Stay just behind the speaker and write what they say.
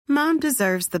Mom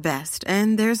deserves the best,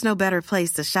 and there's no better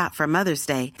place to shop for Mother's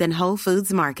Day than Whole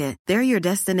Foods Market. They're your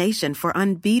destination for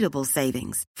unbeatable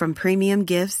savings, from premium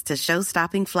gifts to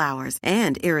show-stopping flowers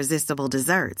and irresistible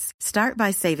desserts. Start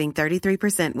by saving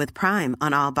 33% with Prime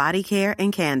on all body care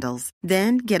and candles.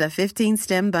 Then get a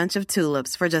 15-stem bunch of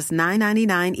tulips for just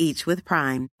 $9.99 each with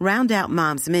Prime. Round out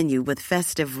Mom's menu with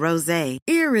festive rosé,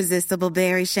 irresistible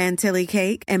berry chantilly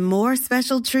cake, and more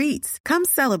special treats. Come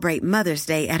celebrate Mother's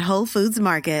Day at Whole Foods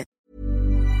Market.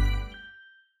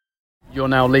 You're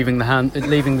now leaving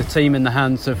the team in the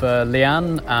hands of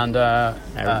Leanne and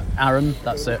Aaron.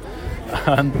 That's it.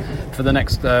 For the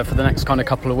next kind of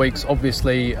couple of weeks,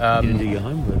 obviously. You didn't do your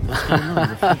homework. What's going on?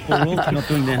 The football world not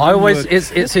doing their I always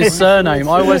homework. it's his surname.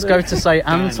 I always go to say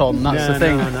Anton. That's the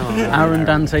thing. No, Aaron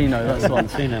Dantino. That's the one.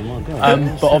 Dantino, my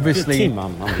God. But obviously, team,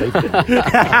 I'm leaving.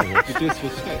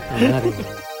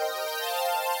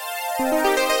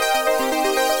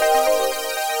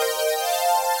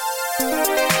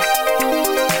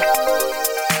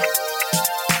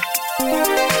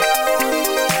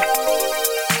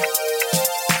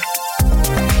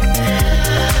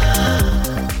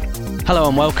 Hello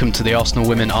and welcome to the Arsenal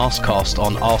Women Arsecast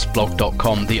on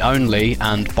arsblog.com, the only,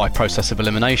 and by process of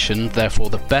elimination, therefore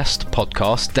the best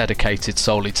podcast dedicated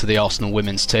solely to the Arsenal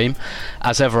women's team.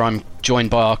 As ever, I'm joined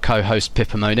by our co-host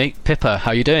Pippa Monique. Pippa,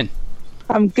 how are you doing?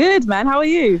 I'm good, man. How are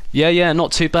you? Yeah,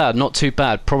 not too bad.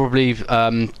 Probably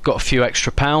got a few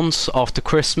extra pounds after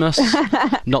Christmas.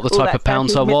 Not the type of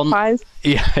pounds I want. Pies.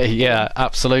 Yeah,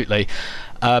 absolutely.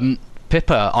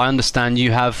 Pippa, I understand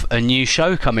you have a new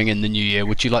show coming in the new year.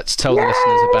 Would you like to tell the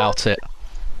listeners about it?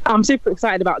 I'm super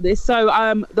excited about this. So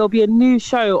there'll be a new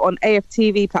show on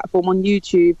AFTV platform on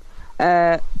YouTube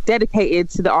dedicated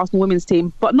to the Arsenal women's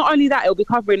team. But not only that, it'll be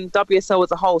covering WSL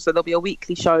as a whole. So there'll be a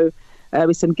weekly show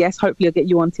with some guests. Hopefully I'll get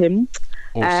you on, Tim.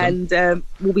 Awesome. And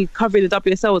we'll be covering the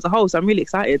WSL as a whole. So I'm really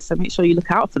excited. So make sure you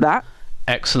look out for that.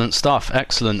 Excellent stuff,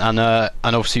 excellent, and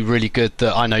obviously really good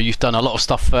that I know you've done a lot of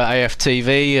stuff for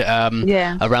AFTV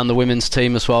around the women's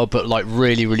team as well, but like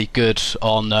really good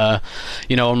on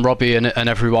on Robbie and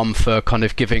everyone for kind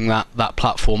of giving that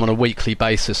platform on a weekly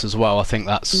basis as well. I think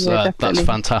that's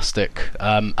fantastic,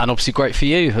 and obviously great for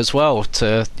you as well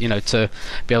to be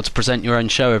able to present your own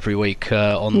show every week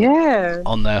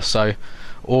on there. So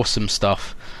awesome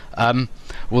stuff.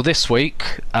 Well, this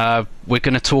week we're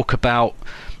going to talk about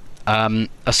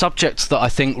a subject that I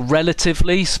think,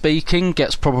 relatively speaking,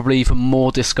 gets probably even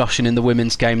more discussion in the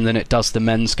women's game than it does the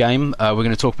men's game. We're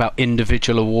going to talk about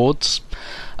individual awards.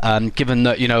 Given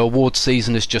that awards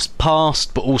season has just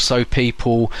passed, but also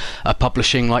people are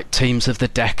publishing like teams of the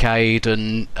decade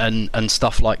and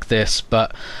stuff like this.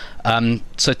 But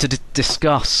so to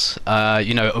discuss,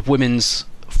 women's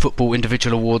football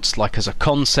individual awards like as a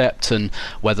concept, and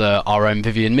whether our own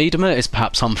Vivianne Miedema is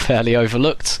perhaps unfairly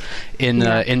overlooked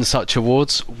in such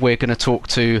awards, we're going to talk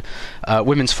to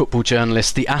women's football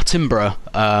journalist, the Attenborough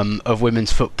of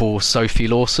women's football, Sophie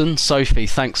Lawson. Sophie,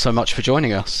 thanks so much for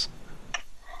joining us.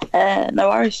 No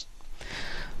worries.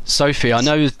 Sophie, I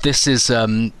know this is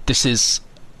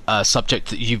a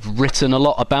subject that you've written a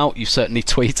lot about, you've certainly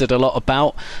tweeted a lot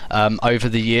about over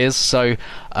the years, so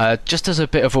just as a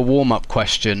bit of a warm-up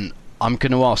question, I'm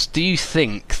going to ask, do you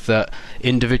think that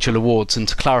individual awards, and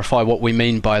to clarify what we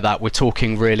mean by that, we're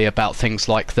talking really about things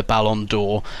like the Ballon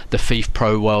d'Or, the FIFA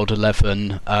Pro World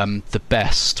 11, the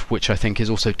Best, which I think is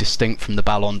also distinct from the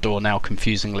Ballon d'Or now,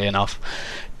 confusingly enough.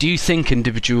 Do you think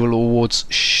individual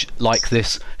awards like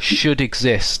this should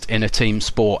exist in a team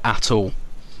sport at all?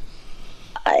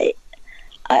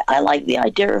 I like the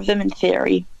idea of them in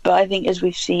theory, but I think, as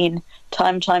we've seen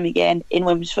time and time again in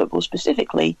women's football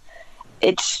specifically,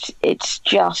 it's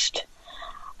just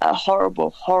a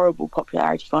horrible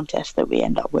popularity contest that we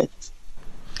end up with.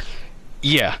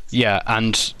 Yeah,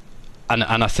 and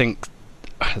I think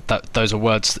that those are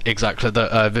words exactly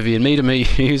that Vivianne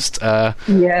Miedema used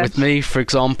with me, for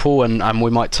example, and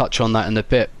we might touch on that in a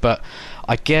bit. But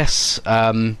I guess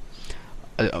my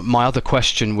other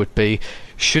question would be,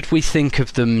 should we think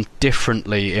of them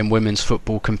differently in women's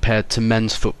football compared to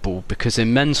men's football? Because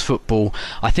in men's football,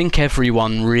 I think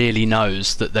everyone really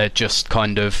knows that they're just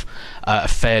kind of a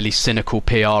fairly cynical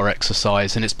PR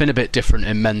exercise, and it's been a bit different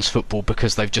in men's football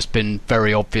because they've just been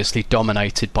very obviously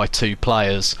dominated by two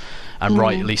players, and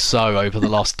rightly so, over the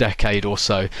last decade or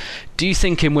so. Do you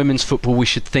think in women's football we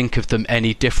should think of them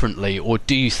any differently, or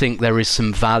do you think there is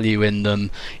some value in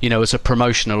them, as a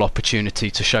promotional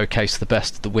opportunity to showcase the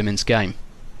best of the women's game?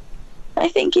 I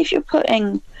think if you're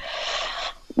putting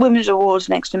women's awards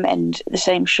next to men's at the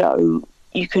same show,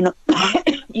 you can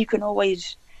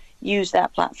always use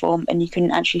that platform and you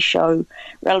can actually show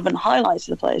relevant highlights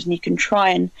of the players, and you can try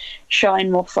and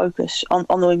shine more focus on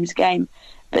the women's game.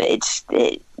 But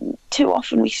too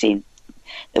often we see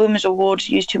the women's awards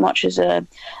used too much as a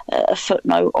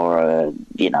footnote, or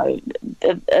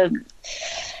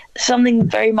something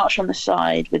very much on the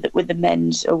side with the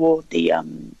men's award, the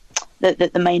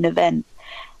main event.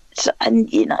 So, and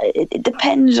it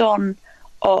depends on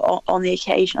the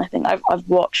occasion. I think I've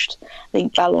watched,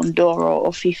 Ballon d'Or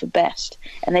or FIFA Best,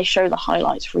 and they show the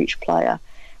highlights for each player.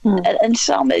 And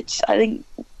some, I think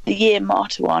the year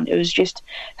Marta won, it was just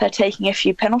her taking a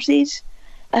few penalties.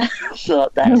 I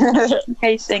thought that's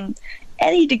showcasing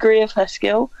any degree of her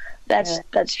skill.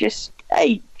 That's just,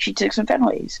 hey, she took some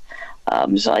penalties.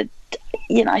 So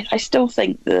I still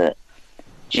think that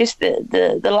just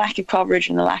the lack of coverage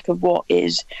and the lack of what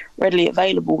is readily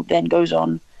available then goes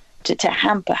on to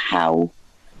hamper how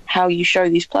you show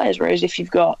these players. Whereas if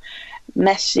you've got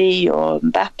Messi or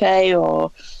Mbappe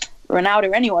or Ronaldo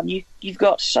or anyone, you've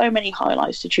got so many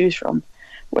highlights to choose from.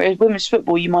 Whereas women's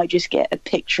football, you might just get a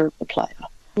picture of the player.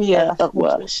 Yeah, at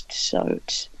worst. So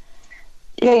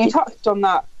you touched on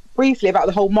that briefly about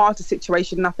the whole Marta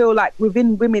situation, and I feel like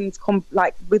within women's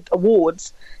with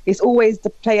awards, it's always the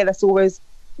player that's always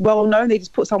well known. They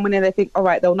just put someone in, they think, all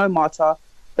right, they'll know Marta,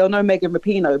 they'll know Megan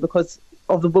Rapinoe because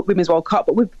of the Women's World Cup.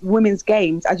 But with women's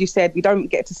games, as you said, we don't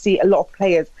get to see a lot of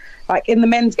players. Like in the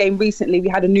men's game recently, we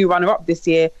had a new runner-up this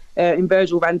year in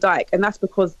Virgil van Dijk, and that's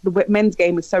because the men's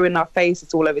game is so in our face,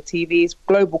 it's all over TV, it's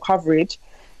global coverage.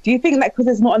 Do you think that because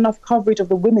there's not enough coverage of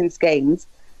the women's games,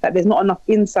 that there's not enough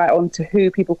insight onto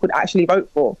who people could actually vote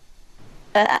for?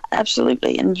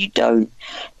 Absolutely. And you don't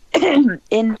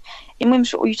in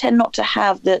women's football, you tend not to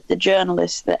have the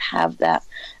journalists that have that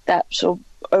sort of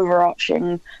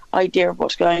overarching idea of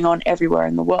what's going on everywhere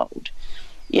in the world.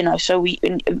 So we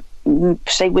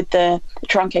say with the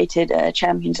truncated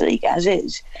Champions League as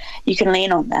is, you can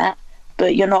lean on that,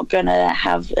 but you're not going to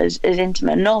have as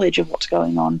intimate knowledge of what's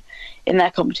going on in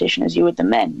that competition as you would the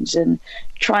men's, and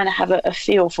trying to have a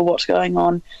feel for what's going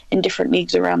on in different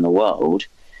leagues around the world.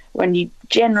 When you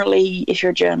generally, if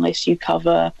you're a journalist, you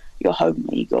cover your home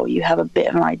league, or you have a bit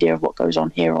of an idea of what goes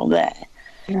on here or there.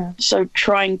 Yeah. So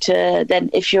trying to then,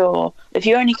 if you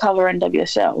only cover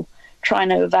NWSL, trying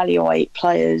to evaluate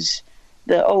players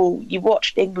that, you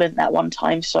watched England that one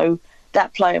time, so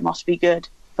that player must be good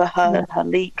for her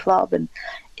league club, and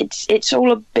it's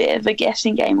all a bit of a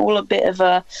guessing game, all a bit of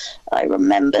a, I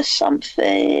remember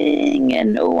something,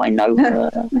 and I know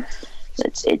her.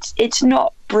 It's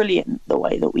not brilliant the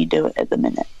way that we do it at the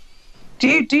minute.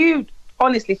 Do you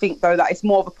honestly think though that it's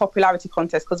more of a popularity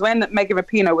contest? Because when Megan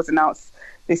Rapinoe was announced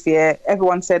this year,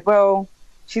 everyone said, well,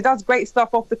 she does great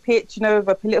stuff off the pitch, with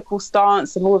a political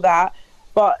stance and all that,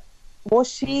 but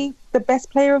was she the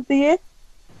best player of the year?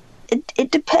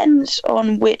 It depends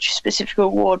on which specific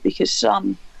award, because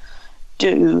some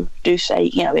do say,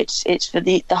 it's for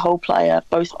the whole player,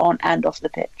 both on and off the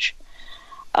pitch.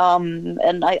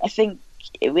 And I think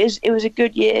it was a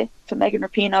good year for Megan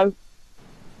Rapinoe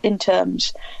in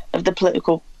terms of the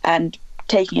political and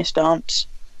taking a stance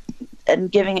and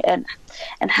giving it and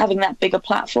having that bigger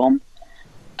platform.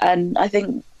 And I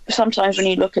think sometimes when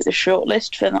you look at the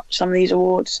shortlist for some of these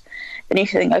awards, then you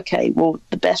think, okay, well,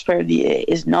 the best player of the year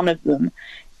is none of them.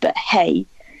 But hey,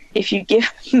 if you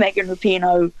give Megan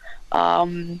Rapinoe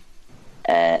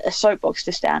a soapbox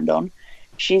to stand on,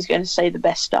 she's going to say the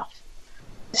best stuff.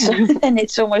 So then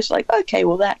it's almost like, okay,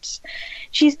 well,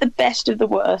 she's the best of the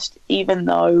worst, even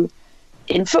though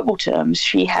in football terms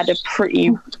she had a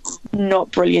pretty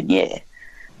not brilliant year.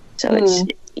 So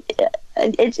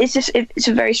it's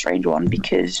a very strange one,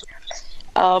 because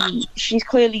she's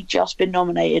clearly just been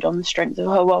nominated on the strength of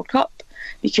her World Cup,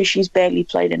 because she's barely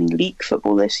played any league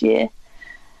football this year.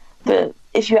 But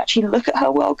if you actually look at her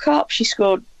World Cup, she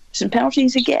scored some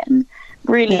penalties again.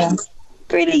 Really,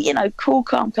 cool,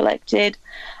 calm, collected.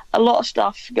 A lot of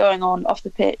stuff going on off the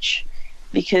pitch,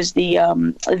 because the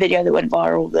video that went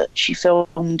viral that she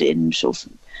filmed in sort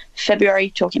of February,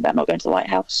 talking about not going to the White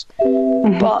House.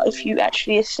 Mm-hmm. But if you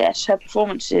actually assess her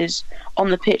performances on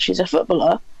the pitch as a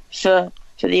footballer for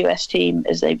the US team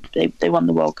as they won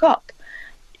the World Cup,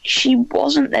 she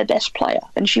wasn't their best player,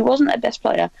 and she wasn't their best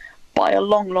player by a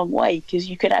long, long way, because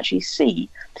you could actually see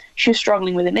she was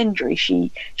struggling with an injury.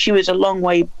 She was a long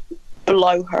way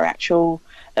below her actual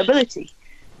ability.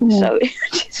 Yeah. So it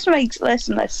just makes less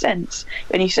and less sense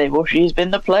when you say, well, she's been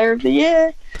the player of the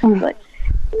year. Like,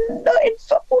 not in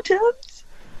football terms.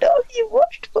 No, you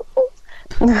watched football.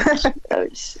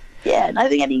 And I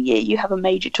think any year you have a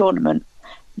major tournament,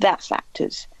 that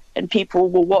factors, and people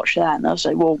will watch that and they'll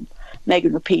say, well,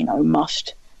 Megan Rapinoe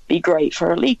must be great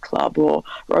for a league club, or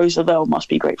Rose Lavelle must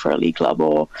be great for a league club,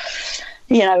 or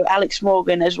Alex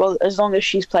Morgan, as long as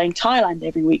she's playing Thailand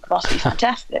every week, must be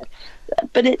fantastic.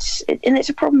 But it's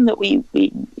a problem that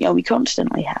we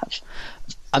constantly have.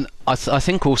 And I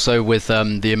think also with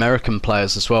the American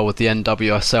players as well, with the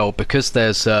NWSL, because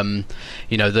there's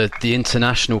the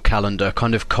international calendar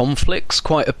kind of conflicts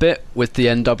quite a bit with the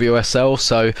NWSL.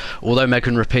 So although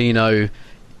Megan Rapinoe,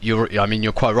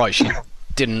 you're quite right, she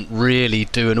didn't really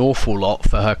do an awful lot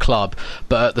for her club,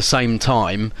 but at the same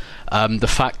time, the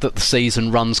fact that the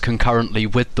season runs concurrently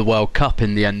with the World Cup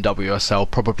in the NWSL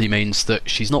probably means that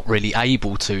she's not really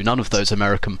able to. None of those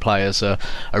American players are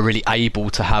really able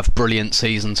to have brilliant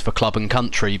seasons for club and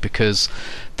country, because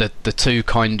the two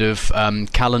kind of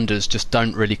calendars just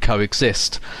don't really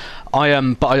coexist.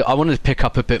 But I wanted to pick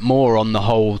up a bit more on the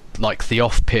whole, like, the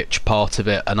off-pitch part of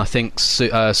it, and I think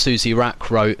Susie Rack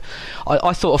wrote,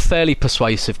 I thought, a fairly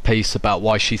persuasive piece about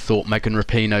why she thought Megan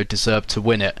Rapinoe deserved to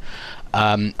win it.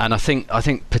 And I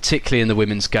think particularly in the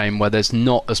women's game, where there's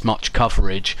not as much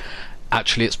coverage,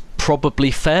 actually it's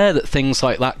probably fair that things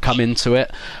like that come into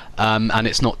it. And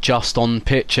it's not just on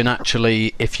pitch. And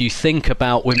actually, if you think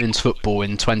about women's football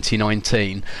in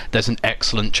 2019, there's an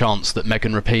excellent chance that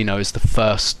Megan Rapinoe is the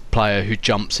first player who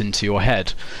jumps into your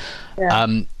head.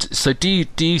 Yeah. So do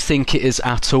you think it is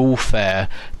at all fair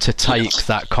to take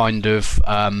that kind of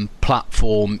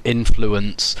platform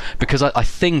influence? Because I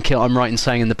think I'm right in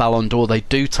saying in the Ballon d'Or they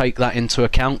do take that into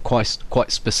account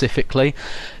quite specifically.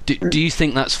 Do you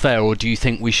think that's fair, or do you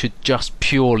think we should just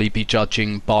purely be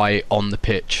judging by on the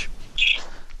pitch?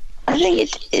 I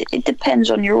think it depends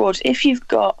on your awards. If you've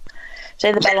got,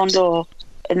 say, the Ballon d'Or,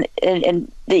 and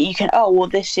that you can,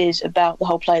 this is about the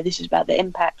whole player, this is about the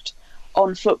impact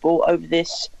on football over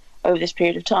this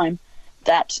period of time,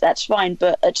 that's fine.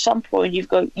 But at some point you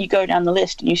go down the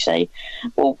list and you say,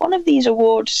 well, one of these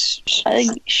awards I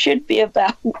think should be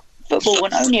about football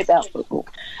and only about football.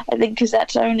 I think because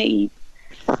that's only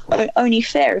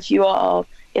fair if you are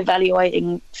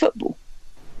evaluating football.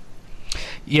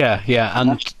 Yeah,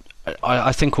 and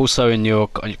I think also in your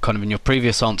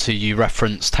previous answer you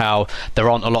referenced how there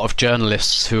aren't a lot of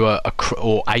journalists who are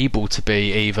or able to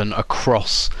be even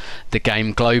across the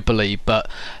game globally, but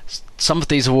some of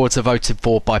these awards are voted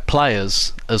for by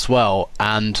players as well,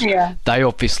 and they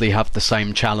obviously have the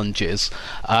same challenges.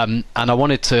 And I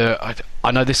wanted to,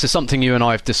 I know this is something you and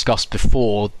I have discussed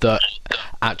before, that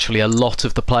actually a lot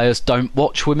of the players don't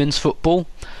watch women's football.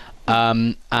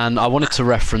 And I wanted to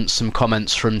reference some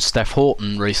comments from Steph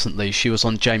Houghton recently. She was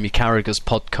on Jamie Carragher's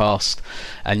podcast,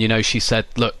 and she said,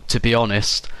 look, to be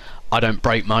honest, I don't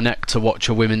break my neck to watch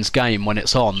a women's game when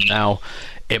it's on. Now,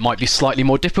 it might be slightly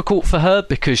more difficult for her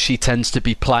because she tends to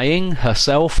be playing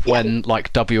herself when,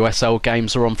 like, WSL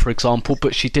games are on, for example,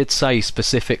 but she did say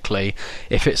specifically,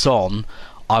 if it's on,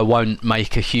 I won't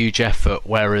make a huge effort,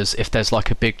 whereas if there's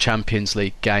like a big Champions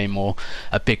League game or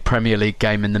a big Premier League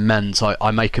game in the men's,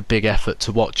 I make a big effort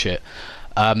to watch it.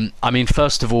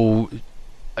 First of all,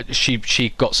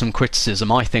 she got some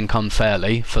criticism, I think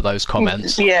unfairly, for those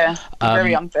comments. Yeah,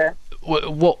 very unfair.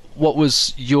 What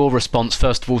was your response,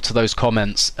 first of all, to those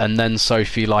comments, and then,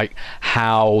 Sophie, like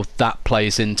how that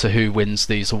plays into who wins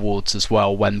these awards as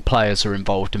well when players are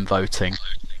involved in voting?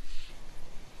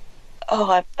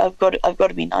 Oh, I've got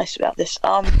to be nice about this.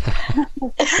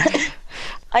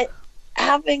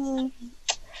 Having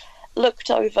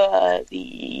looked over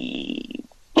the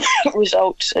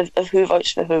results of who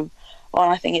votes for who,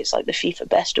 I think it's like the FIFA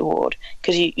Best Award,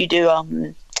 because you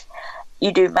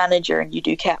do manager and you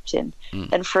do captain,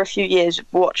 and for a few years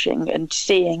watching and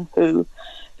seeing who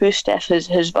Steph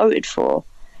has voted for,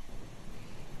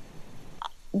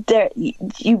 there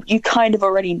you kind of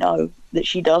already know that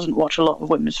she doesn't watch a lot of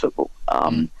women's football,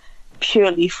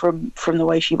 purely from the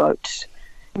way she votes,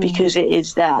 because it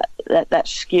is that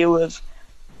skew of,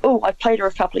 I played her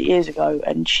a couple of years ago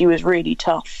and she was really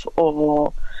tough,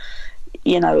 or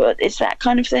it's that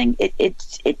kind of thing.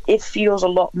 It feels a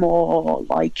lot more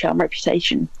like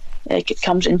reputation. It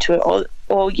comes into it,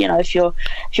 or if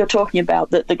you're talking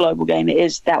about the global game, it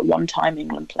is that one time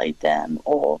England played them,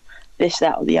 or this,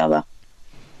 that, or the other.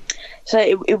 So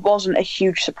it wasn't a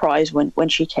huge surprise when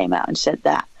she came out and said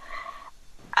that.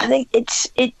 I think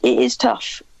it is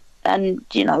tough, and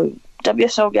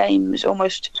WSL games,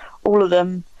 almost all of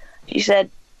them, she said,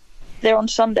 they're on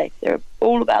Sunday. They're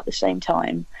all about the same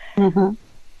time. Mm-hmm.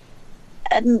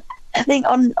 And I think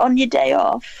on your day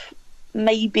off,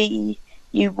 maybe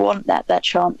you want that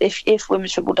chance. If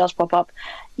women's football does pop up,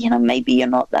 maybe you're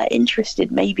not that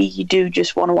interested. Maybe you do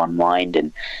just want to unwind,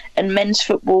 and men's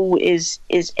football is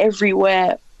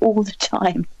everywhere all the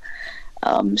time.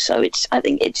 So I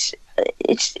think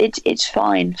it's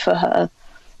fine for her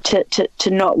to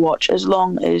not watch, as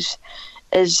long as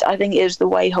I think it was the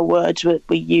way her words were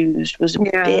used was a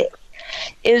bit.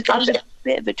 There was a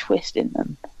bit of a twist in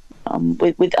them.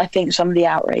 With I think some of the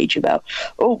outrage about,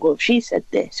 oh well, she said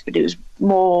this, but it was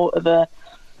more of I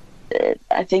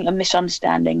think a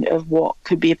misunderstanding of what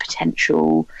could be a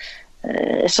potential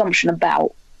assumption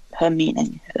about her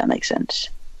meaning, if that makes sense.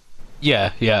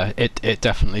 Yeah, it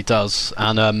definitely does.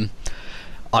 And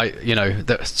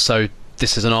so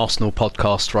this is an Arsenal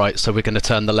podcast, right? So we're going to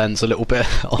turn the lens a little bit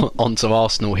onto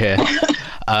Arsenal here.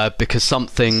 Because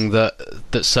something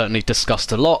that's certainly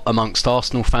discussed a lot amongst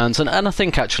Arsenal fans, and I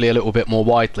think actually a little bit more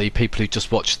widely, people who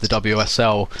just watch the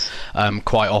WSL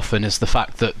quite often, is the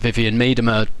fact that Vivianne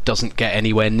Miedema doesn't get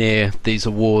anywhere near these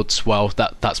awards. Well,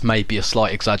 that's maybe a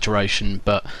slight exaggeration,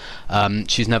 but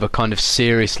she's never kind of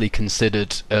seriously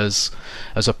considered as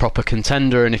a proper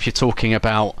contender. And if you're talking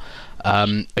about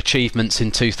achievements in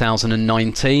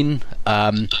 2019,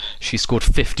 she scored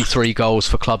 53 goals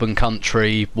for club and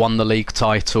country, won the league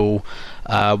title,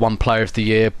 won Player of the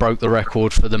Year, broke the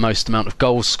record for the most amount of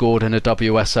goals scored in a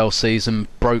WSL season,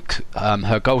 broke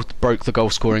the goal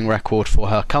scoring record for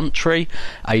her country,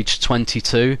 aged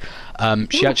 22.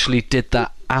 She actually did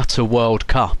that at a World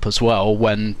Cup as well,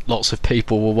 when lots of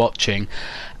people were watching.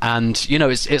 And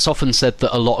it's often said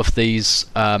that a lot of these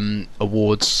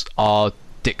awards are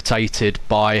dictated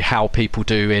by how people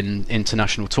do in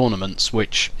international tournaments,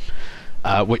 which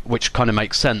kind of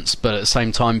makes sense. But at the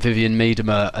same time, Vivianne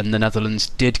Miedema and the Netherlands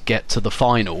did get to the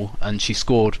final, and she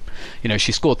scored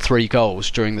 3 goals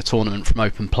during the tournament from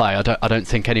open play. I don't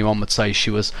think anyone would say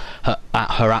she was at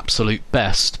her absolute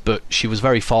best, but she was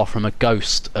very far from a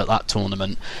ghost at that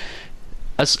tournament.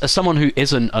 As someone who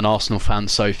isn't an Arsenal fan,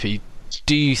 Sophie,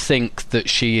 do you think that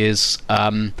she is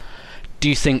do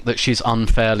you think that she's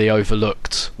unfairly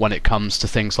overlooked when it comes to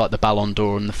things like the Ballon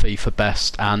d'Or and the FIFA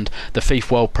Best and the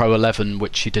FIFA World Pro 11,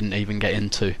 which she didn't even get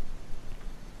into?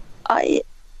 I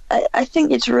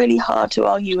think it's really hard to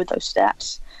argue with those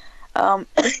stats, but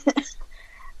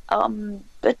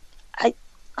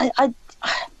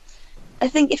I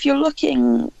think if you're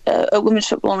looking at women's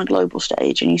football on a global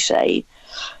stage and you say,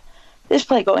 this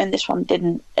player got in, this one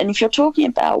didn't. And if you're talking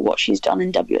about what she's done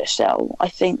in WSL, I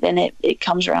think then it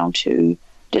comes around to,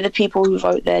 do the people who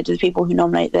vote there, do the people who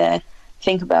nominate there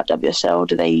think about WSL?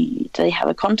 Do they have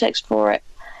a context for it?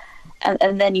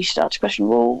 And then you start to question,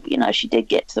 well, she did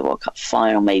get to the World Cup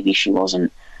final. Maybe she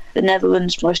wasn't the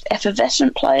Netherlands' most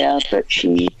effervescent player, but as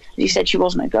you said, she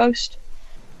wasn't a ghost.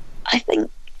 I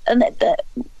think, and that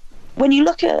when you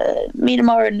look at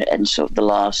Miedema and sort of the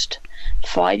last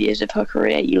 5 years of her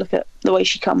career, you look at the way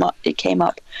she came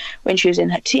up when she was in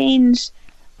her teens.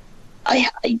 I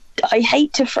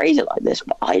hate to phrase it like this,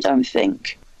 but I don't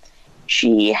think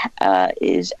she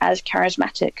is as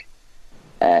charismatic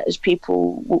as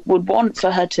people would want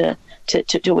for her to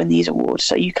win these awards.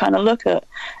 So you kind of look at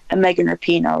a Megan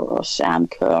Rapinoe or Sam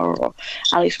Kerr or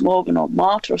Alex Morgan or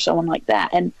Marta or someone like that,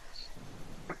 and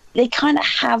they kind of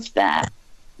have that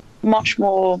much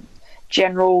more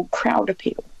general crowd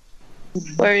appeal.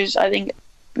 Whereas I think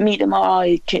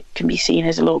Miedema can be seen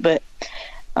as a little bit,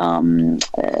 not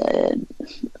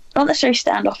necessarily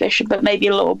standoffish, but maybe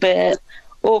a little bit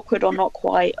awkward or not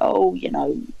quite.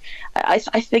 I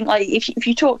think like if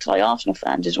you talk to like Arsenal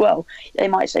fans as well, they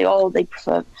might say, they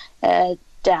prefer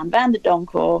Dan van der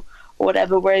Donk or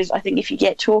whatever. Whereas I think if you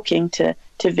get talking to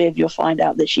Viv, you'll find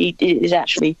out that she is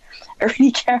actually a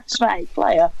really charismatic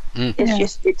player.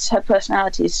 It's her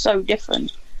personality is so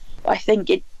different. I think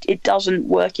it doesn't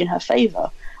work in her favour,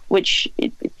 which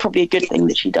it's probably a good thing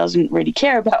that she doesn't really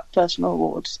care about personal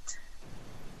awards.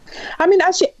 I mean,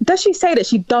 does she say that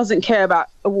she doesn't care about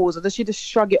awards, or does she just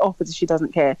shrug it off as if she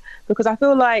doesn't care? Because I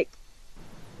feel like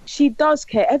she does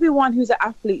care. Everyone who's an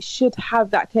athlete should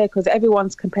have that care, because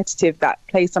everyone's competitive that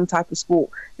plays some type of sport,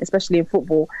 especially in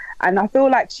football. And I feel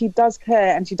like she does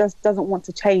care, and she doesn't want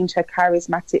to change her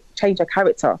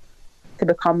character to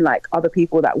become like other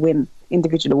people that win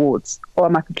individual awards. Or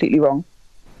am I completely wrong?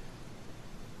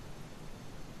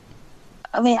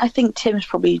 I mean, I think Tim's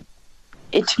probably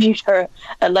interviewed her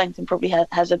at length and probably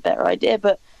has a better idea,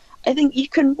 but I think you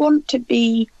can want to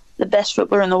be the best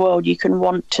footballer in the world. You can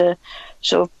want to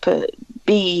sort of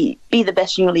be the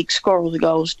best in your league, score all the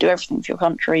goals, do everything for your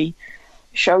country,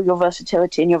 show your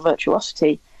versatility and your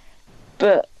virtuosity,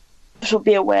 but sort of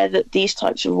be aware that these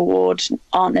types of awards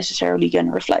aren't necessarily going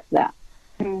to reflect that.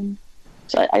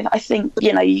 So I think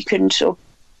you can sort of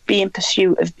be in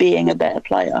pursuit of being a better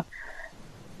player,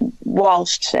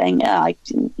 whilst saying,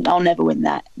 I'll never win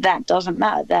that. That doesn't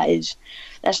matter.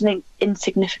 That's an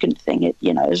insignificant thing.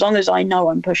 As long as I know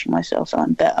I'm pushing myself and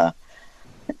I'm better,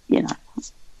 I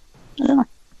don't know.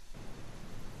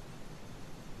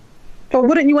 But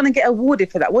wouldn't you want to get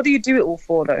awarded for that? What do you do it all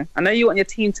for, though? I know you want your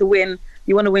team to win.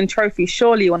 You want to win trophies.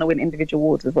 Surely you want to win individual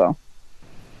awards as well.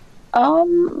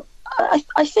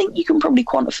 I think you can probably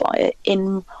quantify it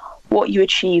in what you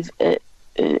achieve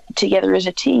together as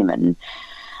a team. And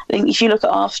I think if you look at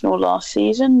Arsenal last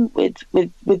season with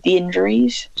the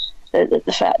injuries,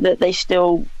 the fact that they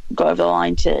still got over the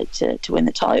line to win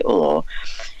the title, or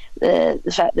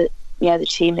the fact that the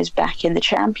team is back in the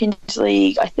Champions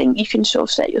League, I think you can sort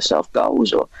of set yourself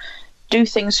goals or do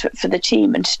things for the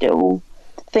team and still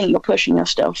think you're pushing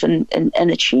yourself and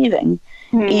achieving,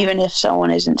 even if someone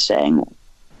isn't saying,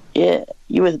 yeah,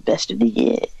 you were the best of the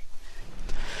year.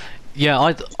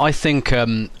 Yeah, I think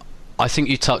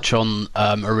you touch on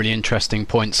a really interesting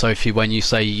point, Sophie, when you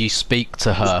say you speak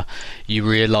to her, you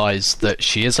realise that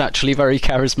she is actually very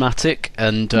charismatic,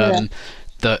 and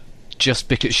that just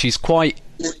because she's quite...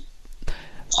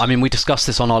 I mean, we discussed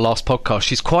this on our last podcast.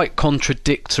 She's quite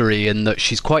contradictory in that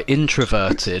she's quite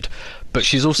introverted, but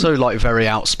she's also like very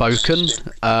outspoken.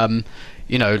 I'll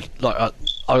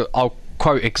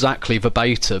quote exactly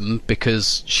verbatim,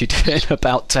 because she did in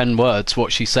about 10 words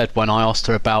what she said when I asked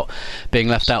her about being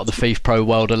left out of the FIFA Pro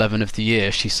World 11 of the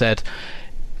Year. She said,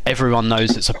 "Everyone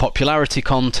knows it's a popularity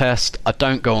contest. I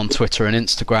don't go on Twitter and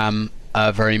Instagram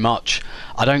very much.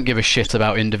 I don't give a shit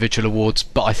about individual awards,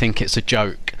 but I think it's a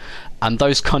joke." And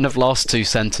those kind of last two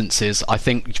sentences, I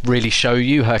think, really show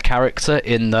you her character,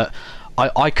 in that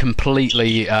I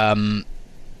completely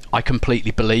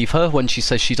believe her when she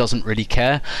says she doesn't really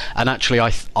care. And actually, I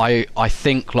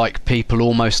think like people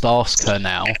almost ask her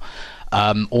now,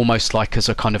 almost like as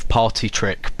a kind of party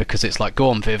trick, because it's like,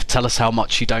 go on, Viv, tell us how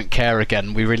much you don't care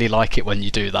again. We really like it when you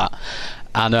do that.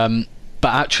 And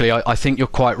but actually, I think you're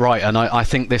quite right, and I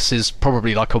think this is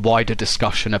probably like a wider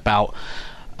discussion about.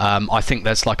 I think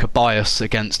there's like a bias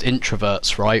against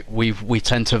introverts, right? We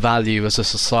tend to value, as a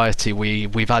society, we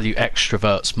value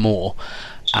extroverts more.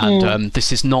 And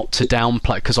this is not to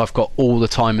downplay, because I've got all the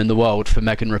time in the world for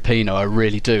Megan Rapinoe, I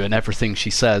really do, and everything she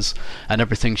says and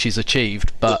everything she's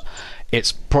achieved. But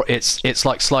it's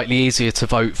like slightly easier to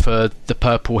vote for the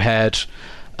purple-haired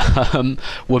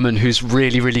woman who's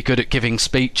really, really good at giving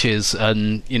speeches,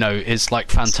 and is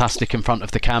like fantastic in front of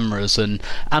the cameras, and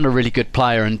a really good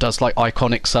player, and does like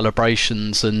iconic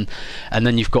celebrations, and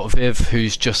then you've got Viv,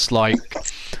 who's just like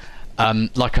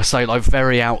I say, like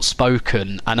very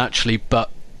outspoken, and actually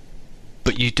but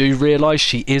you do realise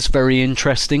she is very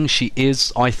interesting. She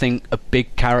is, I think, a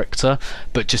big character,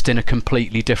 but just in a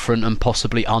completely different and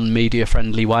possibly un-media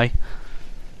friendly way.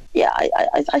 Yeah,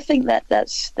 I think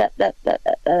that's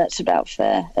about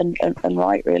fair and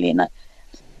right, really. And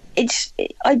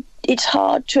it's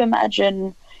hard to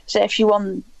imagine, say, if she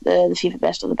won the FIFA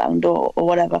Best or the Ballon d'Or or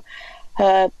whatever,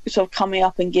 her sort of coming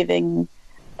up and giving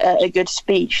a good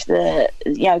speech that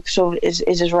sort of is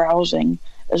as rousing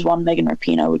as one Megan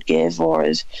Rapinoe would give, or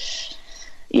as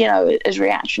as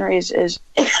reactionary as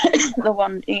the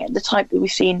one, the type that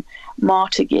we've seen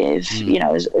Marta give,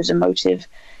 as emotive.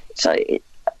 So.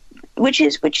 Which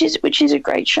is a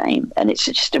great shame, and it's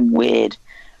just a weird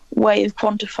way of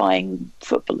quantifying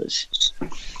footballers.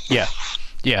 Yeah,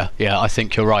 I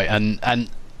think you're right, and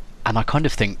I kind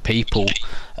of think people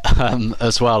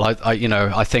as well.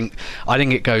 I think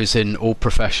it goes in all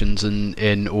professions and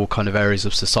in all kind of areas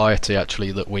of society,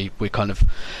 actually, that we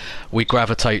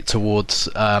gravitate towards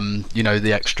the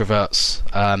extroverts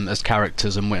as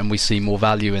characters, and we see more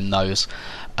value in those.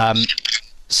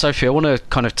 Sophie, I want to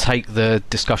kind of take the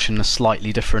discussion in a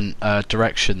slightly different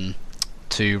direction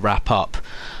to wrap up.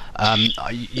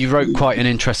 You wrote quite an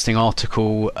interesting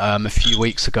article a few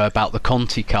weeks ago about the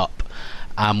Conti Cup,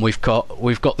 and we've got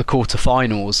the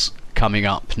quarterfinals coming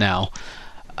up now,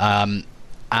 and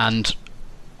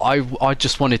I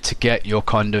just wanted to get your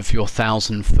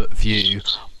 1,000-foot view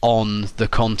on the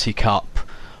Conti Cup,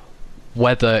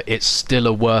 whether it's still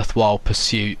a worthwhile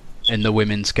pursuit in the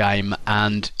women's game,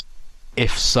 and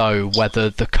if so, whether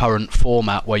the current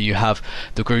format where you have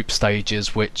the group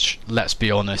stages, which, let's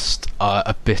be honest, are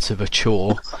a bit of a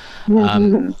chore,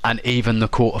 and even the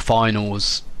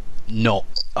quarterfinals, not,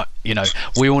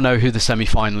 we all know who the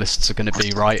semi-finalists are going to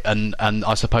be, right? And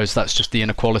I suppose that's just the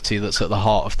inequality that's at the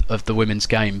heart of the women's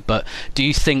game. But do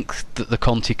you think that the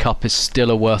Conti Cup is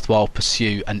still a worthwhile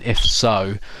pursuit? And if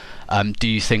so, do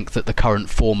you think that the current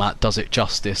format does it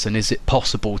justice? And is it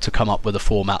possible to come up with a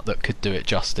format that could do it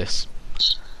justice?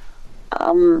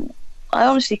 I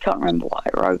honestly can't remember what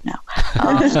I wrote now.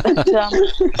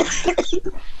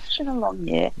 It's been a long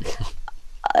year.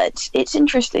 It's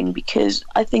interesting because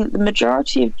I think the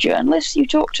majority of journalists you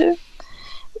talk to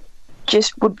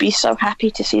just would be so happy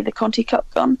to see the Conti Cup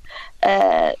gone.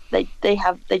 They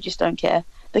just don't care.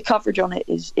 The coverage on it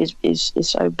is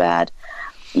so bad.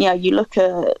 You know, you look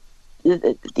at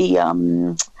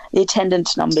the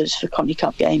attendance numbers for Conti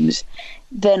Cup games;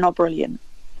 they're not brilliant.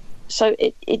 So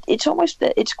it's almost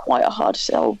that it's quite a hard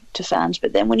sell to fans.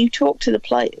 But then when you talk to the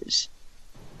players,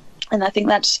 and I think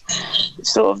that's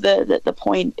sort of the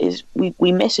point is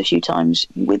we miss a few times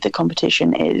with the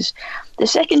competition is the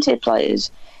second tier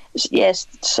players. Yes,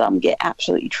 some get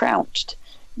absolutely trounced,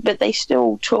 but they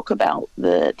still talk about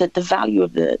the value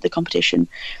of the competition,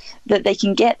 that they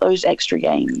can get those extra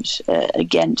games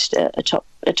against a top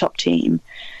team.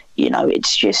 You know,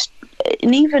 it's just,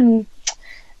 and even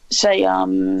say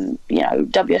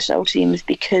WSL teams,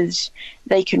 because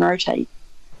they can rotate.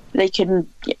 They can,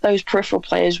 those peripheral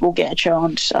players will get a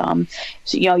chance.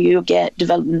 So you'll get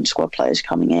development squad players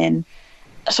coming in.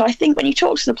 So I think when you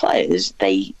talk to the players,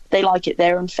 they like it.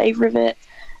 They're in favour of it,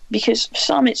 because for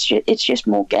some it's just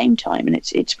more game time, and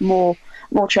it's more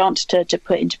chance to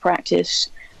put into practice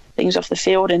things off the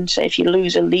field. And say if you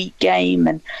lose a league game,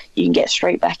 and you can get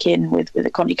straight back in with a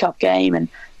Conti Cup game, and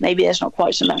maybe there's not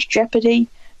quite so much jeopardy,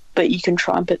 but you can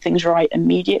try and put things right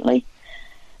immediately.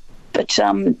 But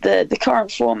the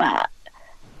current format,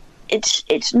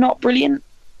 it's not brilliant,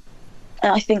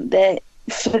 and I think that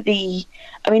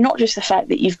not just the fact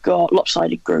that you've got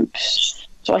lopsided groups.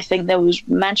 So I think there was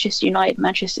Manchester United,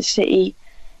 Manchester City,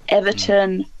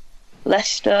 Everton,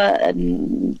 Leicester,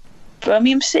 and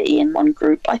Birmingham City in one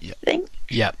group, I think.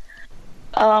 Yeah.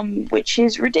 Which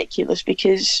is ridiculous,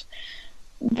 because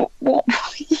what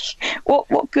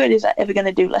good is that ever going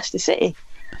to do Leicester City?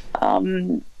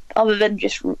 Other than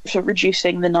just sort of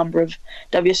reducing the number of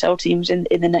WSL teams in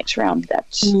the next round.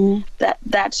 That's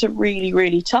a really,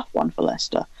 really tough one for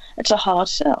Leicester. It's a hard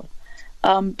sell.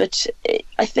 But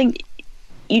I think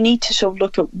you need to sort of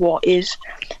look at what is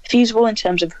feasible in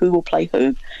terms of who will play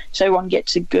who, so one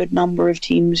gets a good number of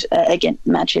teams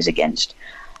matches against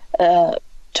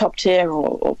top tier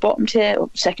or bottom tier, or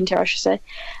second tier I should say,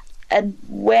 and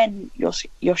when you're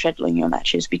scheduling your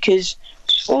matches, because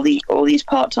all these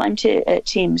part-time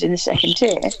teams in the second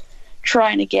tier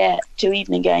trying to get to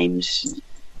evening games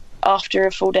after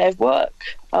a full day of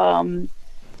work, rushing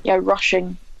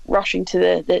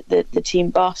to the team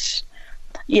bus,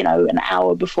 an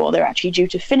hour before they're actually due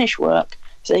to finish work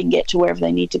so they can get to wherever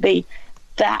they need to be.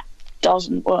 That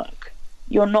doesn't work.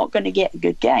 You're not going to get a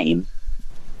good game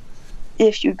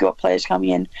if you've got players coming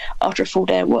in after a full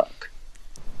day of work,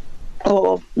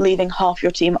 or leaving half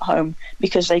your team at home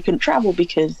because they couldn't travel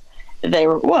because they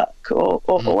were at work or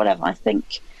whatever. I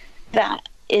think that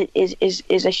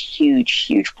is a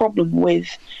huge problem with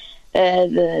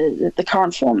the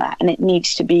current format, and it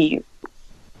needs to be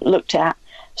looked at.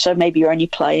 So maybe you're only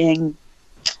playing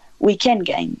weekend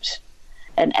games,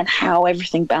 and how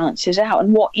everything balances out,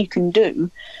 and what you can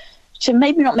do to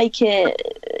maybe not make it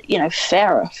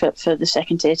fairer for the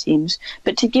second tier teams,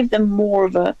 but to give them more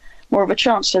of a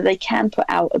chance, so they can put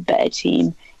out a better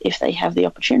team if they have the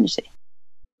opportunity.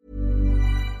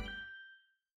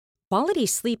 Quality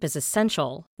sleep is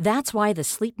essential. That's why the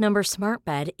Sleep Number Smart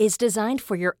Bed is designed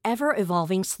for your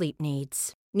ever-evolving sleep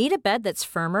needs. Need a bed that's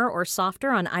firmer or softer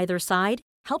on either side?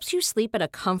 Helps you sleep at a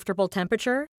comfortable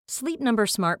temperature? Sleep Number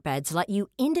Smart Beds let you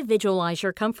individualize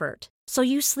your comfort, so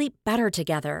you sleep better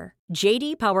together.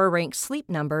 J.D. Power ranks Sleep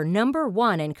Number number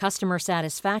 1 in customer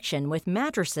satisfaction with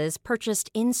mattresses purchased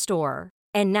in-store.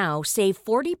 And now save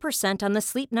 40% on the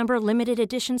Sleep Number Limited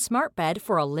Edition Smart Bed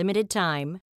for a limited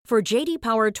time. For J.D.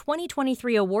 Power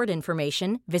 2023 award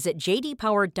information, visit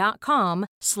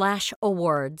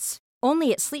jdpower.com/awards.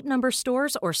 Only at Sleep Number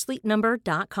stores or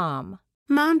sleepnumber.com.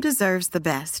 Mom deserves the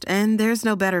best, and there's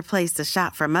no better place to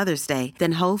shop for Mother's Day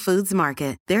than Whole Foods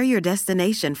Market. They're your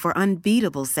destination for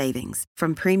unbeatable savings,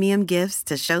 from premium gifts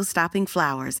to show-stopping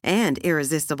flowers and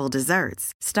irresistible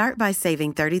desserts. Start by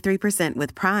saving 33%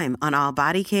 with Prime on all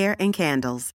body care and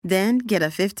candles. Then get a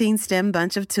 15-stem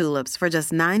bunch of tulips for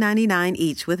just $9.99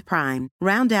 each with Prime.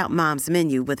 Round out Mom's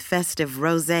menu with festive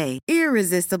rosé,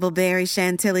 irresistible berry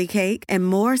chantilly cake, and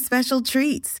more special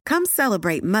treats. Come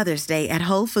celebrate Mother's Day at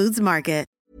Whole Foods Market.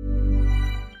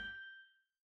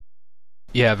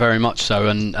 Yeah, very much so.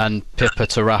 And Pippa,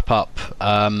 to wrap up,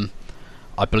 I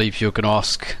believe you're going to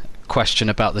ask a question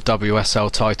about the WSL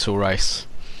title race.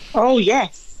 Oh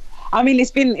yes, I mean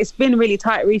it's been really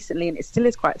tight recently, and it still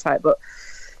is quite tight. But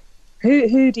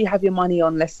who do you have your money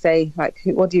on? Let's say, like,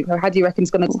 how do you reckon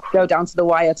it's going to go down to the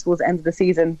wire towards the end of the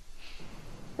season?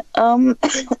 I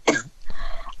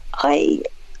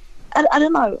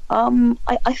don't know.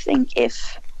 I think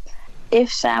if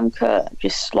Sam Kerr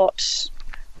just slots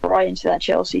right into that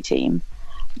Chelsea team,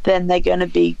 then they're going to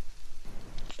be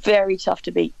very tough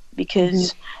to beat,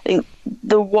 because I think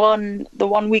the one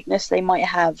weakness they might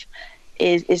have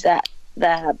is that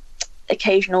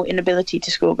occasional inability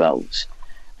to score goals.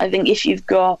 I think if you've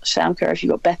got Sam Kerr, if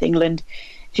you've got Beth England,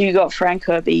 if you've got Fran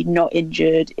Kirby not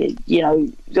injured,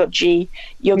 you've got G,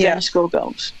 you're going to score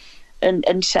goals.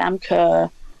 And Sam Kerr,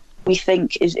 we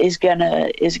think, is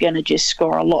gonna just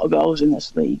score a lot of goals in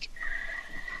this league.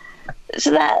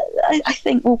 So that I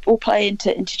think will play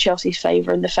into Chelsea's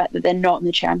favour, and the fact that they're not in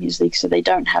the Champions League, so they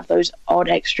don't have those odd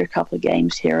extra couple of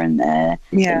games here and there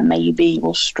that maybe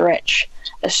will stretch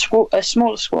a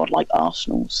smaller squad like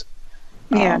Arsenal's.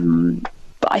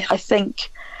 But I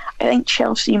think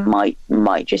Chelsea might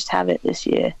just have it this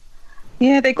year.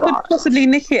 Yeah, they could possibly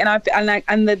nick it,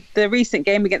 and the recent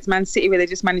game against Man City where they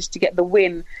just managed to get the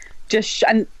win.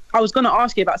 And I was going to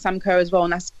ask you about Sam Kerr as well,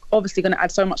 and that's obviously going to add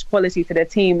so much quality to their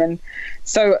team. And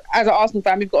so, as an Arsenal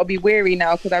fan, we've got to be wary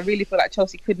now, because I really feel like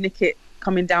Chelsea could nick it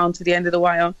coming down to the end of the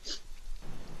wire.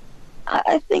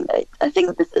 I think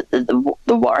the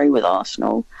worry with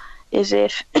Arsenal is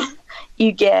if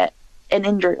you get an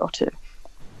injury or two,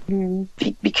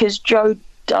 because Joe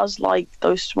does like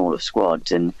those smaller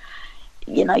squads, and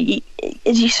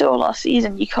as you saw last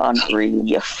season, you can't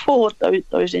really afford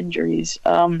those injuries.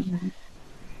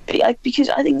 Because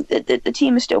I think that the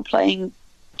team is still playing,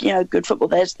 good football.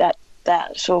 There's that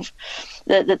sort of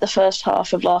the first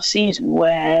half of last season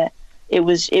where it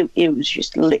was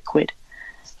just liquid.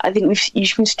 I think you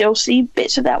can still see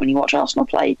bits of that when you watch Arsenal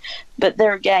play, but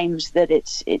there are games that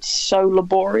it's so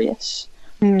laborious.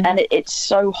 And it's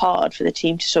so hard for the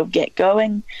team to sort of get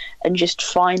going and just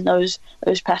find those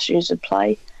passages of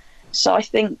play. So I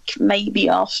think maybe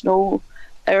Arsenal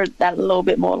are that a little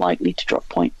bit more likely to drop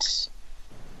points.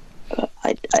 But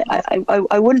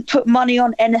I wouldn't put money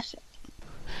on anything.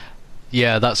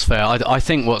 Yeah, that's fair. I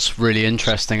think what's really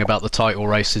interesting about the title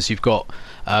race is you've got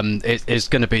it is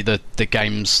going to be the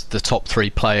games the top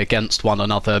three play against one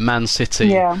another. Man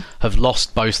City have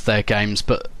lost both their games,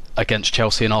 but against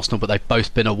Chelsea and Arsenal, but they've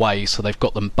both been away, so they've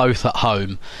got them both at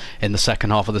home in the second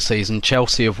half of the season.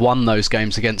 Chelsea have won those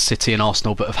games against City and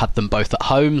Arsenal, but have had them both at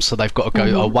home, so they've got to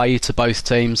go away to both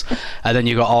teams. And then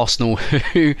you've got Arsenal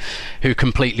who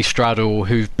completely straddle,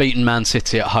 who've beaten Man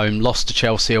City at home, lost to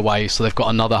Chelsea away, so they've got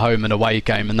another home and away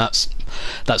game, and that's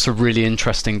a really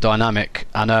interesting dynamic.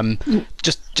 And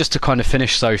just to kind of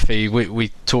finish, Sophie,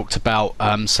 we talked about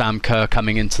Sam Kerr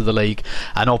coming into the league,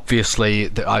 and obviously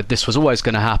this was always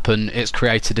going to happen. It's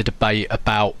created a debate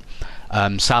about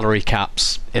salary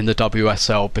caps in the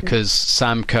WSL, because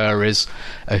Sam Kerr is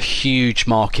a huge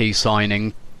marquee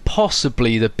signing,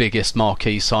 possibly the biggest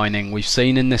marquee signing we've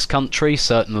seen in this country,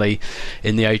 certainly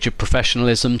in the age of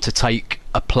professionalism. To take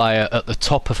a player at the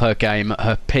top of her game, at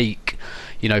her peak,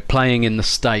 playing in the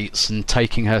States, and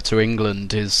taking her to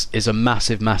England is a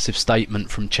massive statement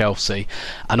from Chelsea,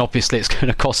 and obviously it's going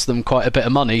to cost them quite a bit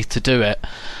of money to do it.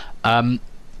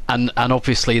 And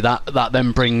obviously that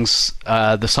then brings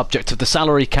the subject of the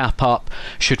salary cap up.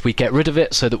 Should we get rid of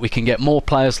it so that we can get more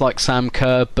players like Sam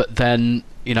Kerr? But then,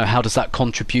 how does that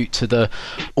contribute to the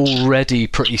already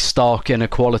pretty stark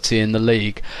inequality in the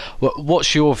league?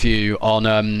 What's your view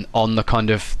on the kind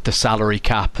of the salary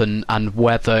cap and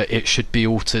whether it should be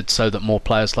altered so that more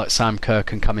players like Sam Kerr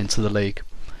can come into the league?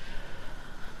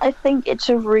 I think it's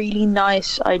a really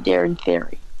nice idea in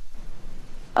theory.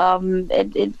 I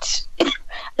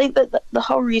think that the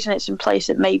whole reason it's in place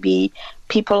that maybe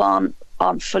people aren't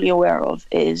fully aware of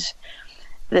is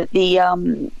that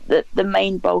the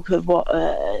main bulk of what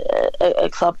a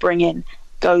club bring in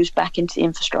goes back into the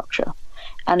infrastructure,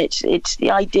 and it's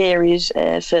the idea is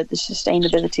for the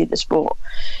sustainability of the sport,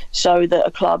 so that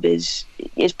a club is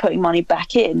putting money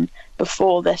back in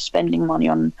before they're spending money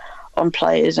on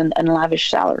players and lavish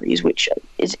salaries, which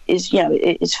is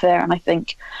fair. And I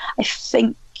think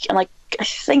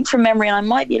from memory, and I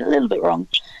might be a little bit wrong,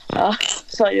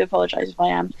 so I do apologise if I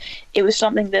am, it was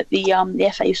something that the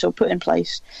FA sort of put in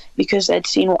place because they'd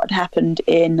seen what had happened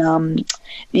in the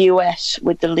US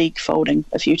with the league folding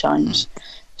a few times.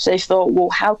 So they thought, well,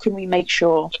 how can we make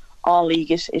sure our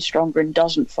league is stronger and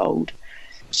doesn't fold?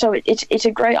 So it's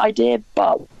a great idea,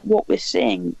 but what we're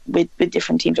seeing with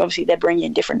different teams, obviously they're bringing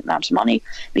in different amounts of money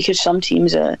because some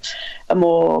teams are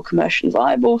more commercially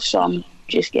viable, some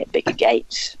just get bigger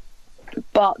gates.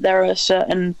 But there are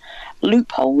certain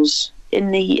loopholes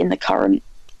in the current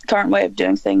way of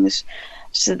doing things,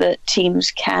 so that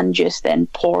teams can just then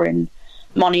pour in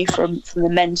money from the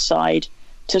men's side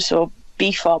to sort of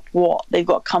beef up what they've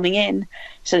got coming in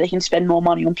so they can spend more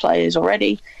money on players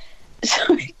already.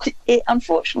 So it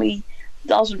unfortunately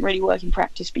doesn't really work in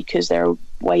practice because there are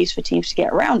ways for teams to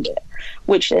get around it,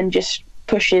 which then just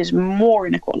pushes more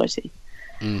inequality.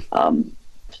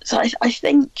 So I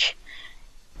think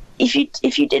if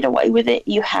you did away with it,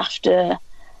 you have to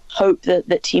hope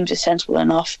that teams are sensible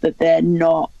enough that they're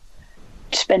not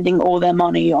spending all their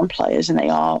money on players and they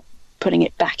are putting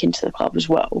it back into the club as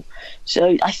well.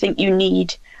 So I think you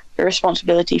need a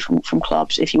responsibility from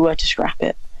clubs if you were to scrap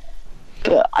it.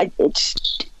 But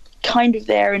it's kind of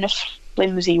there in a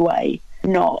flimsy way,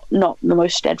 not the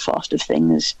most steadfast of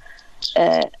things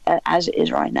as it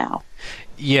is right now.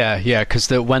 Yeah, because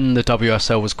when the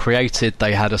WSL was created,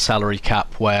 they had a salary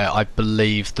cap where I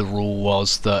believe the rule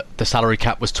was that the salary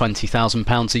cap was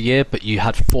 £20,000 a year, but you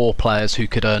had 4 players who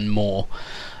could earn more.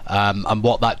 And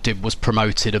what that did was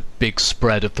promoted a big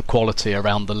spread of the quality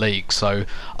around the league. So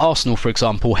Arsenal, for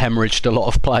example, hemorrhaged a lot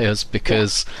of players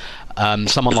because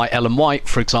someone like Ellen White,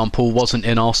 for example, wasn't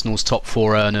in Arsenal's top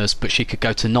 4 earners, but she could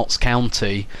go to Notts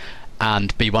County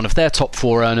and be one of their top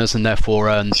 4 earners and therefore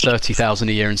earn $30,000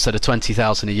 a year instead of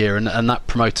 $20,000 a year, and that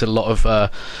promoted a lot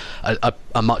of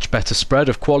a much better spread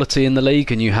of quality in the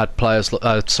league. And you had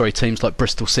teams like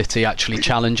Bristol City actually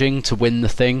challenging to win the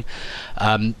thing.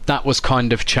 That was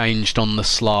kind of changed on the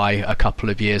sly a couple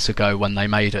of years ago when they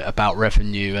made it about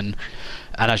revenue, and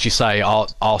as you say,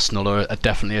 Arsenal are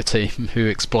definitely a team who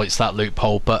exploits that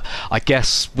loophole. But I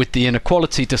guess with the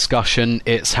inequality discussion,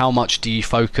 it's how much do you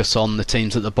focus on the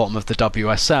teams at the bottom of the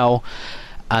WSL,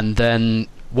 and then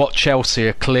what Chelsea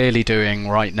are clearly doing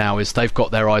right now is they've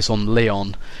got their eyes on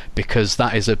Lyon, because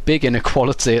that is a big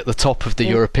inequality at the top of the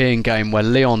European game, where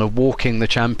Lyon are walking the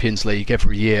Champions League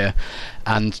every year,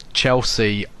 and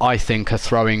Chelsea, I think, are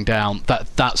throwing down.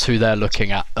 That's who they're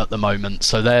looking at the moment.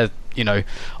 So they're,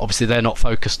 obviously they're not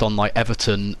focused on like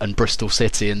Everton and Bristol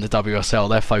City in the WSL.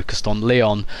 They're focused on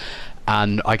Lyon.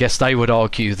 And I guess they would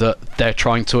argue that they're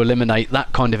trying to eliminate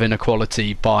that kind of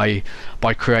inequality by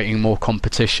creating more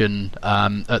competition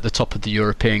at the top of the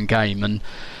European game, and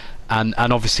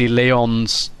obviously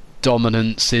Lyon's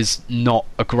dominance is not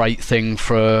a great thing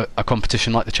for a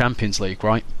competition like the Champions League,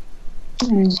 right?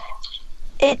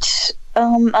 It's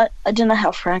I don't know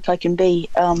how frank I can be.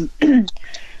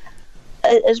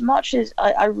 As much as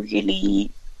I really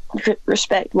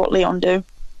respect what Lyon do,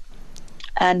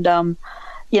 and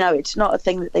it's not a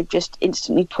thing that they've just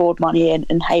instantly poured money in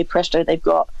and hey presto, they've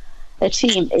got a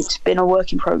team. It's been a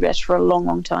work in progress for a long,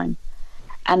 long time,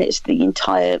 and it's the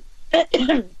entire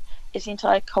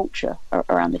culture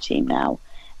around the team now,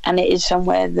 and it is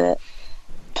somewhere that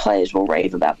players will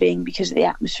rave about being because of the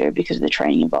atmosphere, because of the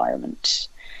training environments.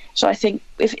 So I think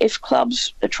if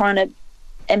clubs are trying to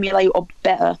emulate or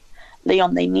better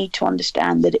Lyon, they need to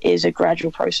understand that it is a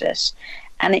gradual process.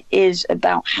 And it is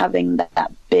about having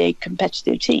that big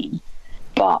competitive team.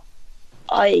 But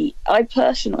I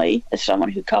personally, as someone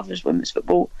who covers women's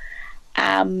football,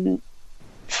 I'm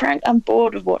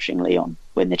bored of watching Lyon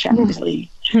win the Champions League.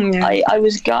 Yeah. I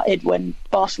was gutted when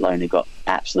Barcelona got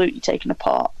absolutely taken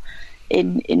apart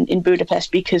in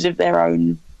Budapest because of their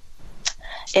own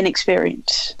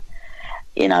inexperience.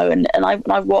 And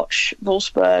I watch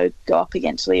Wolfsburg go up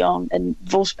against Lyon, and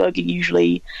Wolfsburg are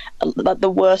usually at the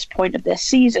worst point of their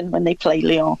season when they play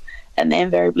Lyon, and they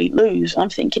invariably lose. I'm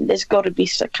thinking there's got to be,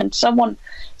 can someone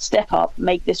step up,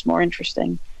 make this more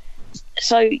interesting?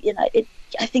 So I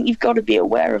think you've got to be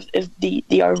aware of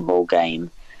the overall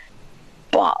game,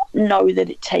 but know that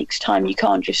it takes time. You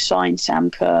can't just sign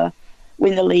Sam Kerr,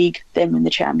 win the league, then win the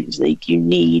Champions League. You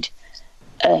need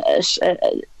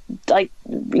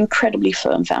incredibly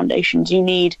firm foundations. You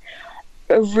need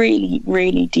a really,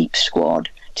 really deep squad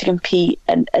to compete,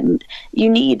 and you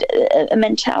need a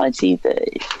mentality that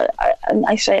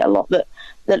I say a lot that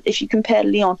if you compare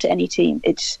Lyon to any team,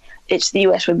 it's the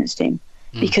US women's team,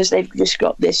 because they've just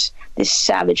got this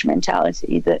savage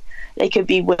mentality that they could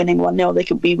be winning 1-0, they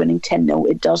could be winning 10-0,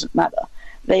 it doesn't matter.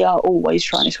 They are always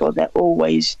trying to score. They're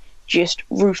always just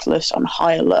ruthless, on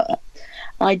high alert.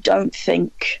 I don't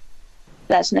think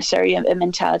that's necessarily a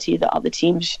mentality that other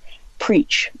teams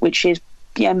preach, which is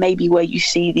maybe where you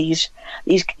see these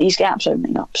gaps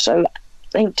opening up. So I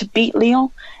think to beat Lyon,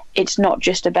 it's not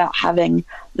just about having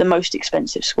the most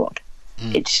expensive squad.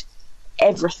 It's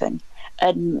everything,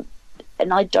 and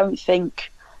I don't think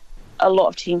a lot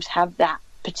of teams have that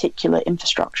particular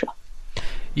infrastructure.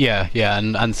 Yeah,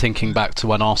 and thinking back to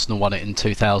when Arsenal won it in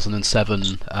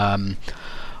 2007,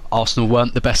 Arsenal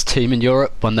weren't the best team in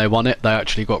Europe when they won it. They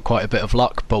actually got quite a bit of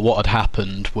luck, but what had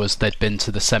happened was they'd been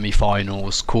to the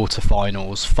semi-finals,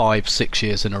 quarter-finals, 5-6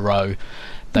 years in a row.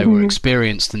 They were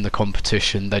experienced in the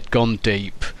competition. They'd gone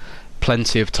deep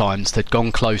plenty of times. They'd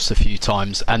gone close a few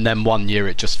times, and then one year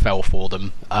it just fell for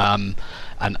them.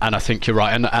 And I think you're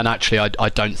right. And actually, I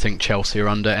don't think Chelsea are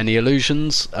under any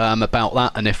illusions about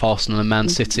that. And if Arsenal and Man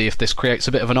City, if this creates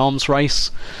a bit of an arms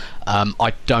race,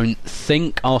 I don't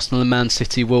think Arsenal and Man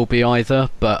City will be either.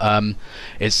 But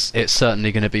it's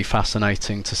certainly going to be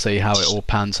fascinating to see how it all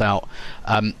pans out.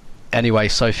 Anyway,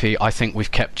 Sophie, I think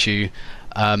we've kept you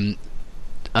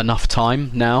enough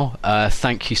time now.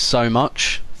 Thank you so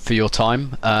much for your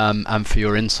time and for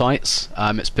your insights.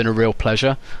 It's been a real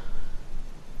pleasure.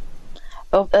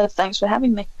 Oh, thanks for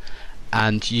having me.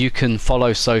 And you can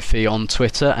follow Sophie on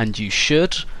Twitter, and you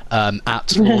should, at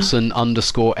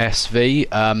Lawson_SV.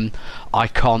 I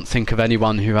can't think of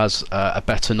anyone who has a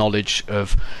better knowledge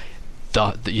of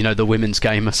the women's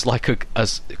game as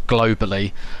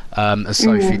globally as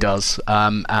Sophie does.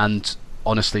 And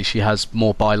honestly, she has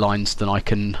more bylines than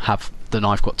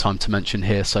I've got time to mention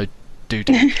here. So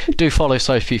do follow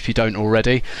Sophie if you don't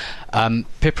already.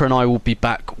 Pippa and I will be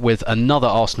back with another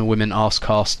Arsenal Women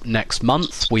Arsecast next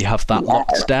month. We have that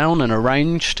locked down and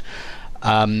arranged.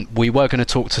 We were going to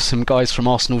talk to some guys from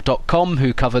Arsenal.com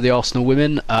who cover the Arsenal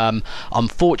women.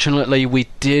 Unfortunately, we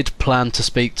did plan to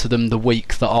speak to them the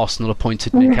week that Arsenal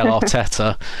appointed Mikel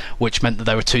Arteta, which meant that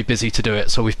they were too busy to do it,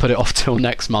 so we've put it off till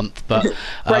next month. But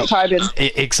great timing.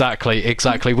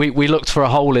 Exactly. We looked for a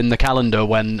hole in the calendar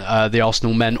when the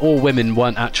Arsenal men or women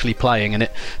weren't actually playing, and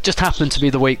it just happened to be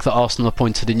the week that Arsenal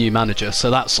appointed a new manager, so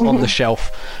that's on the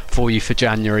shelf for you for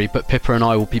January. But Pippa and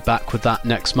I will be back with that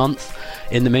next month.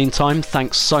 In the meantime,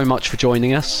 thanks so much for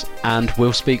joining us, and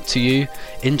we'll speak to you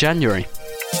in January.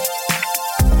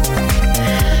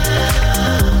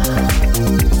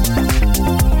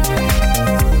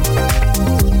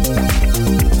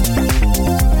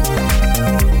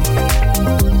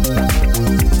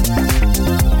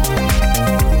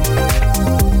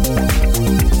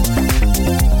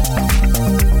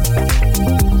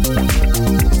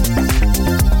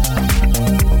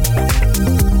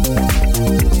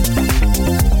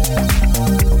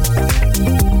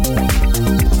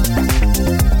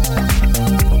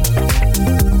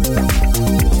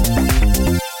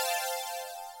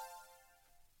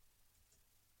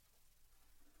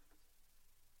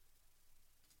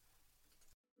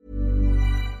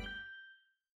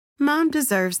 Mom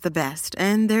deserves the best,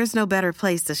 and there's no better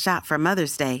place to shop for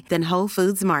Mother's Day than Whole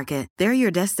Foods Market. They're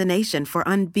your destination for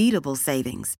unbeatable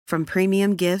savings, from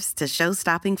premium gifts to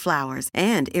show-stopping flowers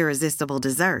and irresistible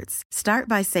desserts. Start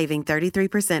by saving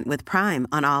 33% with Prime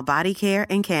on all body care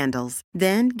and candles.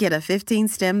 Then get a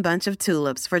 15-stem bunch of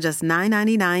tulips for just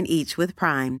 $9.99 each with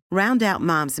Prime. Round out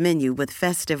Mom's menu with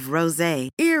festive rosé,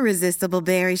 irresistible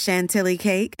berry chantilly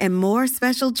cake, and more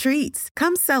special treats.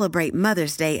 Come celebrate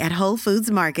Mother's Day at Whole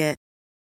Foods Market.